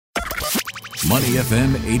Money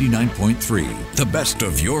FM 89.3, the best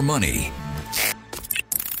of your money.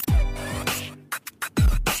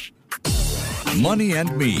 Money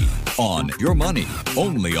and Me on Your Money,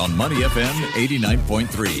 only on Money FM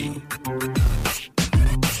 89.3.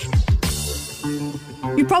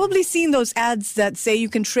 You've probably seen those ads that say you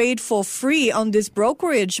can trade for free on this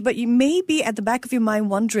brokerage, but you may be at the back of your mind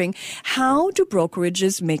wondering, how do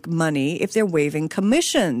brokerages make money if they're waiving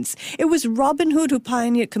commissions? It was Robinhood who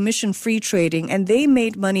pioneered commission-free trading, and they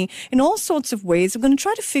made money in all sorts of ways. I'm going to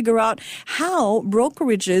try to figure out how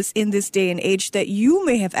brokerages in this day and age that you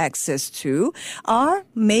may have access to are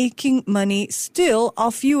making money still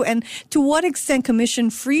off you, and to what extent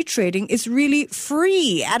commission-free trading is really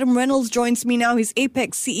free. Adam Reynolds joins me now. He's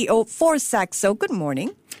Apex CEO for Saxo. Good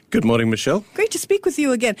morning. Good morning, Michelle. Great to speak with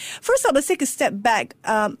you again. First off, let's take a step back.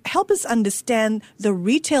 Help us understand the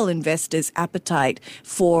retail investors' appetite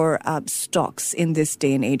for stocks in this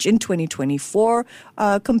day and age in 2024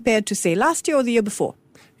 compared to, say, last year or the year before.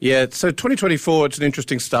 Yeah, so 2024, it's an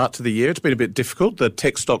interesting start to the year. It's been a bit difficult. The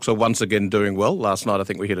tech stocks are once again doing well. Last night, I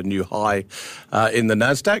think we hit a new high in the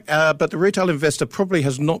NASDAQ. But the retail investor probably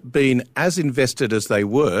has not been as invested as they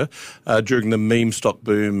were during the meme stock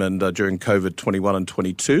boom and during COVID 21 and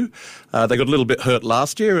 22. They got a little bit hurt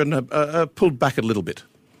last year and pulled back a little bit.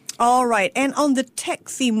 All right. And on the tech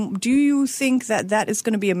theme, do you think that that is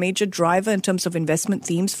going to be a major driver in terms of investment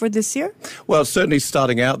themes for this year? Well, it's certainly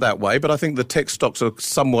starting out that way, but I think the tech stocks are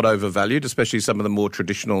somewhat overvalued, especially some of the more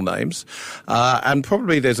traditional names. And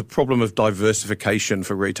probably there's a problem of diversification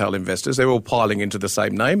for retail investors. They're all piling into the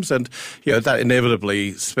same names, and that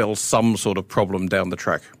inevitably spells some sort of problem down the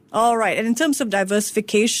track. All right. And in terms of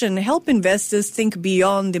diversification, help investors think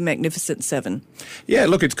beyond the Magnificent Seven. Yeah,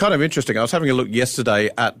 look, it's kind of interesting. I was having a look yesterday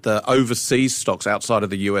at the overseas stocks outside of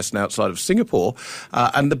the US and outside of Singapore,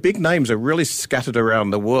 and the big names are really scattered around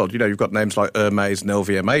the world. You've got names like Hermes and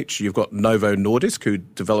LVMH. You've got Novo Nordisk, who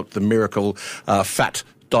developed the miracle fat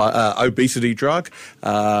obesity drug.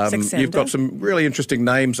 You've got some really interesting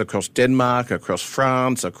names across Denmark, across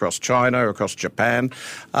France, across China, across Japan,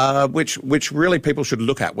 which really people should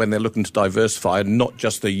look at when they're looking to diversify, and not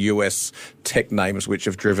just the US tech names which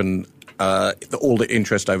have driven all the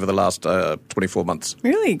interest over the last 24 months.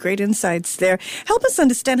 Really great insights there. Help us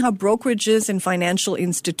understand how brokerages and financial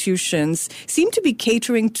institutions seem to be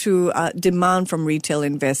catering to demand from retail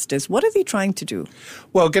investors. What are they trying to do?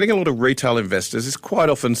 Well, getting a lot of retail investors is quite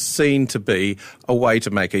often seen to be a way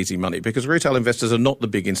to make easy money, because retail investors are not the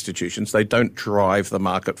big institutions. They don't drive the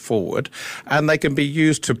market forward, and they can be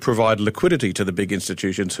used to provide liquidity to the big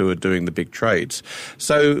institutions who are doing the big trades.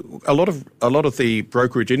 So a lot of the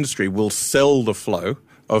brokerage industry will sell the flow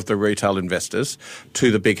of the retail investors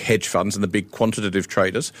to the big hedge funds and the big quantitative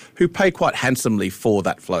traders, who pay quite handsomely for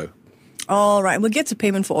that flow. All right. We'll get to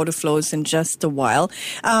payment for order flows in just a while.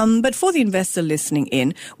 But for the investor listening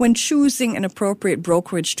in, when choosing an appropriate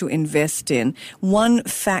brokerage to invest in, one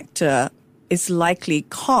factor is likely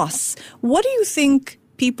costs. What do you think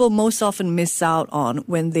people most often miss out on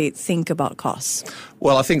when they think about costs?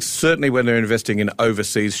 Well, I think certainly when they're investing in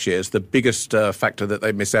overseas shares, the biggest factor that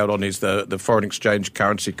they miss out on is the foreign exchange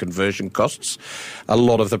currency conversion costs. A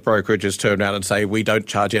lot of the brokerages turn around and say, we don't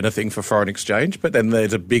charge anything for foreign exchange, but then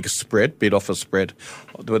there's a big spread, bid-offer spread,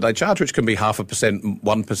 that they charge, which can be 0.5%,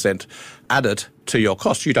 1% added to your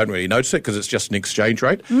cost. You don't really notice it because it's just an exchange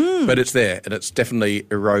rate, but it's there, and it definitely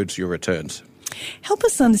erodes your returns. Help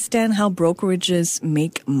us understand how brokerages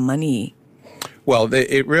make money. Well,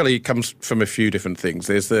 it really comes from a few different things.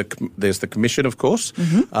 There's the commission, of course.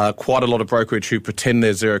 Quite a lot of brokerage who pretend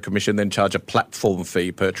they're zero commission then charge a platform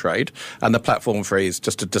fee per trade, and the platform fee is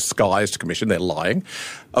just a disguised commission. They're lying.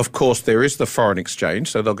 Of course, there is the foreign exchange,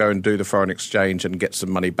 so they'll go and do the foreign exchange and get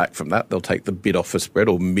some money back from that. They'll take the bid-offer spread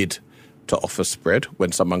or mid-to-offer spread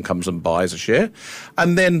when someone comes and buys a share,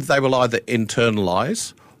 and then they will either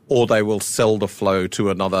internalise or they will sell the flow to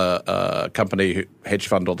another company, hedge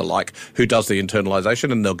fund or the like, who does the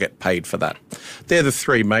internalisation, and they'll get paid for that. They're the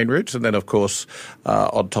three main routes, and then, of course,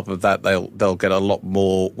 on top of that, they'll get a lot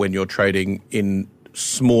more when you're trading in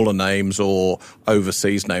smaller names or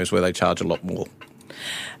overseas names where they charge a lot more.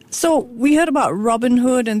 So we heard about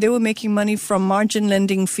Robinhood, and they were making money from margin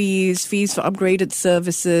lending fees for upgraded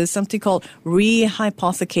services, something called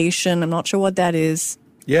rehypothecation. I'm not sure what that is.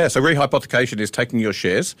 Yeah, so rehypothecation is taking your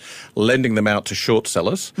shares, lending them out to short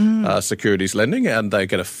sellers, securities lending, and they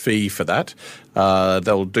get a fee for that.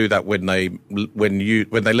 They'll do that when they lend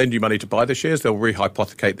you money to buy the shares. They'll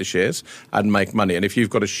rehypothecate the shares and make money. And if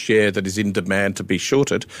you've got a share that is in demand to be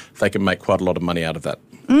shorted, they can make quite a lot of money out of that.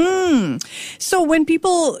 So when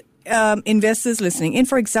people investors listening in,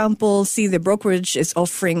 for example, see the brokerage is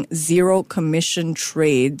offering zero commission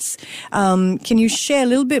trades. Can you share a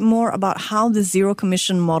little bit more about how the zero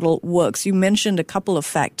commission model works? You mentioned a couple of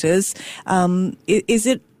factors. Is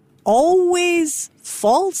it always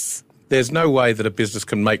false? There's no way that a business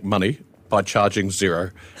can make money by charging zero.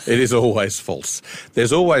 It is always false.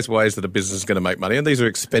 There's always ways that a business is going to make money, and these are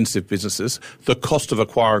expensive businesses. The cost of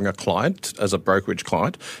acquiring a client as a brokerage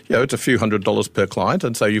client, it's a few $100s per client,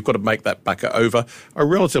 and so you've got to make that back over a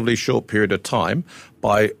relatively short period of time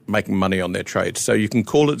by making money on their trades. So you can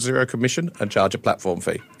call it zero commission and charge a platform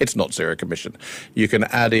fee. It's not zero commission. You can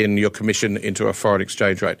add in your commission into a foreign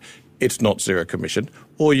exchange rate. It's not zero commission.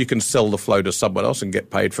 Or you can sell the flow to someone else and get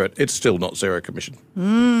paid for it. It's still not zero commission.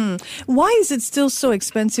 Why is it still so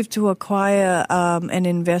expensive to acquire an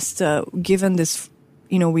investor, given this,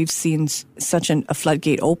 we've seen such a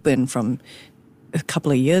floodgate open from a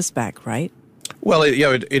couple of years back, right? Well,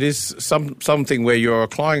 it is something where you're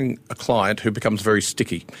acquiring a client who becomes very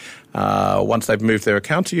sticky. Once they've moved their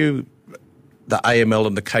account to you, the AML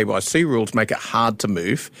and the KYC rules make it hard to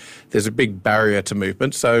move. There's a big barrier to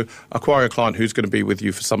movement. So acquiring a client who's going to be with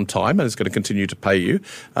you for some time and is going to continue to pay you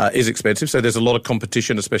is expensive. So there's a lot of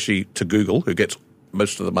competition, especially to Google, who gets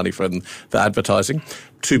most of the money from the advertising,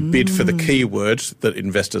 to bid for the keywords that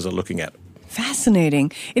investors are looking at.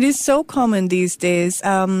 Fascinating. It is so common these days,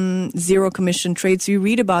 zero commission trades. You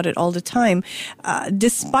read about it all the time.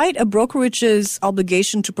 Despite a brokerage's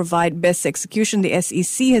obligation to provide best execution, the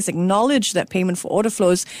SEC has acknowledged that payment for order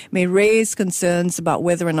flows may raise concerns about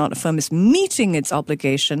whether or not a firm is meeting its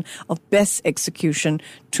obligation of best execution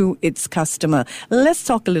to its customer. Let's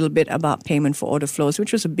talk a little bit about payment for order flows,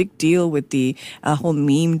 which was a big deal with the whole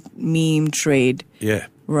meme trade. Yeah.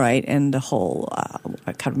 Right, and the whole,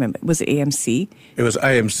 I can't remember, was it AMC? It was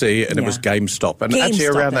AMC and it was GameStop. And actually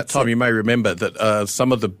around that time, you may remember that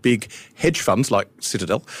some of the big hedge funds like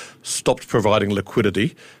Citadel stopped providing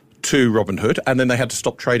liquidity to Robinhood, and then they had to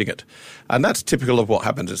stop trading it. And that's typical of what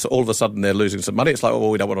happens. It's all of a sudden they're losing some money. It's like,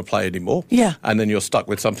 we don't want to play anymore. Yeah. And then you're stuck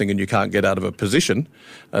with something and you can't get out of a position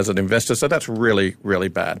as an investor. So that's really, really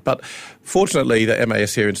bad. But fortunately, the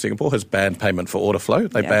MAS here in Singapore has banned payment for order flow.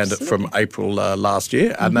 They banned it from April last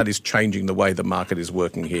year, and that is changing the way the market is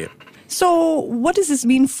working here. So what does this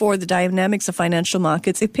mean for the dynamics of financial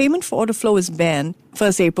markets? If payment for order flow is banned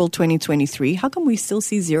 1st April 2023, how come we still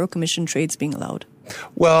see zero commission trades being allowed?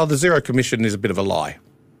 Well, the zero commission is a bit of a lie.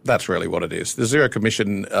 That's really what it is. The zero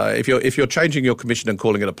commission, if you're changing your commission and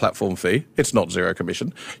calling it a platform fee, it's not zero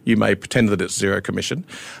commission. You may pretend that it's zero commission.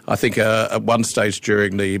 I think at one stage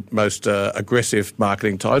during the most aggressive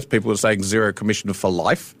marketing times, people were saying zero commission for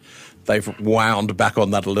life. They've wound back on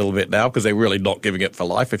that a little bit now because they're really not giving it for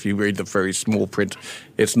life. If you read the very small print,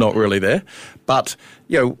 it's not really there. But,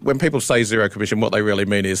 when people say zero commission, what they really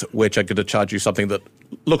mean is we're going to charge you something that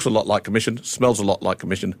looks a lot like commission, smells a lot like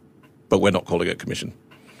commission, but we're not calling it commission.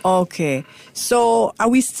 Okay. So are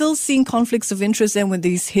we still seeing conflicts of interest then with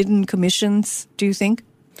these hidden commissions, do you think?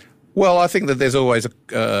 Well, I think that there's always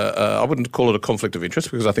I wouldn't call it a conflict of interest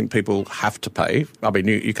because I think people have to pay. I mean,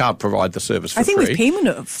 you can't provide the service for free. I think with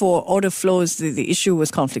payment for order flows, the issue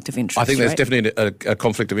was conflict of interest. I think there's definitely a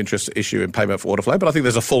conflict of interest issue in payment for order flow, but I think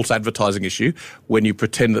there's a false advertising issue when you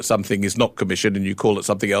pretend that something is not commission and you call it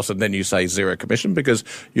something else and then you say zero commission because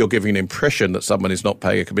you're giving an impression that someone is not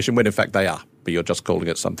paying a commission when in fact they are, but you're just calling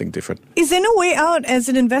it something different. Is there no way out as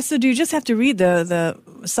an investor? Do you just have to read the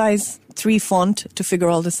size 3 font to figure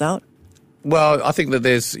all this out? Well, I think that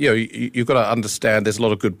there's, you've got to understand there's a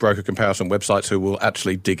lot of good broker comparison websites who will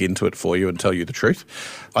actually dig into it for you and tell you the truth.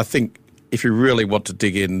 I think if you really want to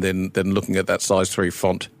dig in, then looking at that size 3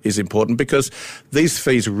 font is important because these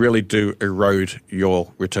fees really do erode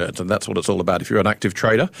your returns, and that's what it's all about. If you're an active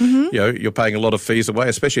trader, you're paying a lot of fees away,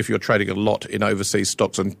 especially if you're trading a lot in overseas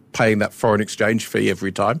stocks and paying that foreign exchange fee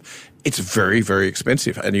every time. It's very, very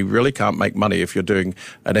expensive, and you really can't make money if you're doing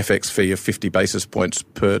an FX fee of 50 basis points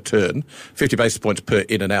per turn, 50 basis points per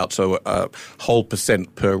in and out, so a whole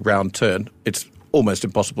 % per round turn. It's almost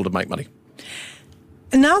impossible to make money.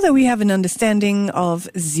 Now that we have an understanding of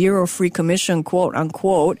zero free commission, quote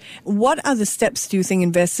unquote, what are the steps do you think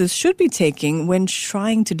investors should be taking when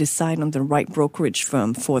trying to decide on the right brokerage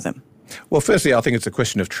firm for them? Well, firstly, I think it's a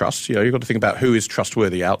question of trust. You've got to think about who is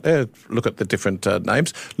trustworthy out there. Look at the different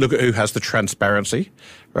names. Look at who has the transparency,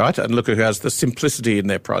 right? And look at who has the simplicity in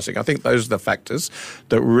their pricing. I think those are the factors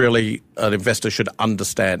that really an investor should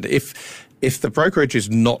understand. If the brokerage is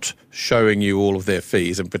not showing you all of their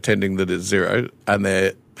fees and pretending that it's zero and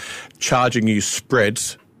they're charging you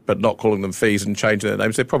spreads but not calling them fees and changing their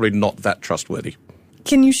names, they're probably not that trustworthy.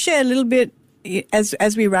 Can you share a little bit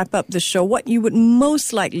as we wrap up the show, what you would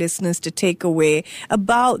most like listeners to take away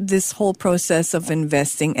about this whole process of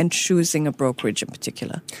investing and choosing a brokerage in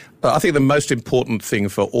particular? I think the most important thing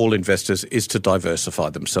for all investors is to diversify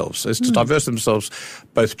themselves, diversify themselves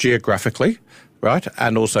both geographically, right,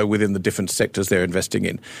 and also within the different sectors they're investing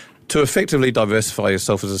in. To effectively diversify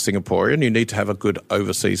yourself as a Singaporean, you need to have a good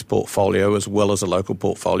overseas portfolio as well as a local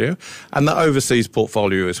portfolio. And the overseas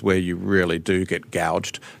portfolio is where you really do get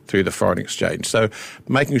gouged through the foreign exchange. So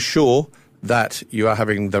making sure that you are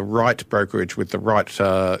having the right brokerage with the right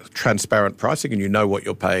transparent pricing and you know what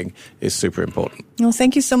you're paying is super important. Well,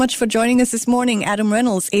 thank you so much for joining us this morning. Adam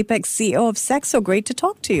Reynolds, Apex CEO of Saxo. Great to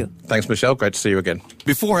talk to you. Thanks, Michelle. Great to see you again.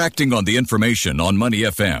 Before acting on the information on Money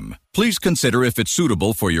FM, please consider if it's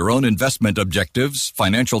suitable for your own investment objectives,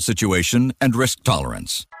 financial situation, and risk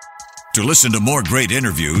tolerance. To listen to more great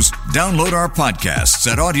interviews, download our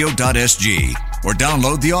podcasts at audio.sg or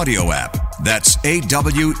download the audio app. That's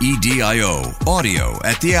AWEDIO, audio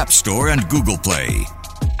at the App Store and Google Play.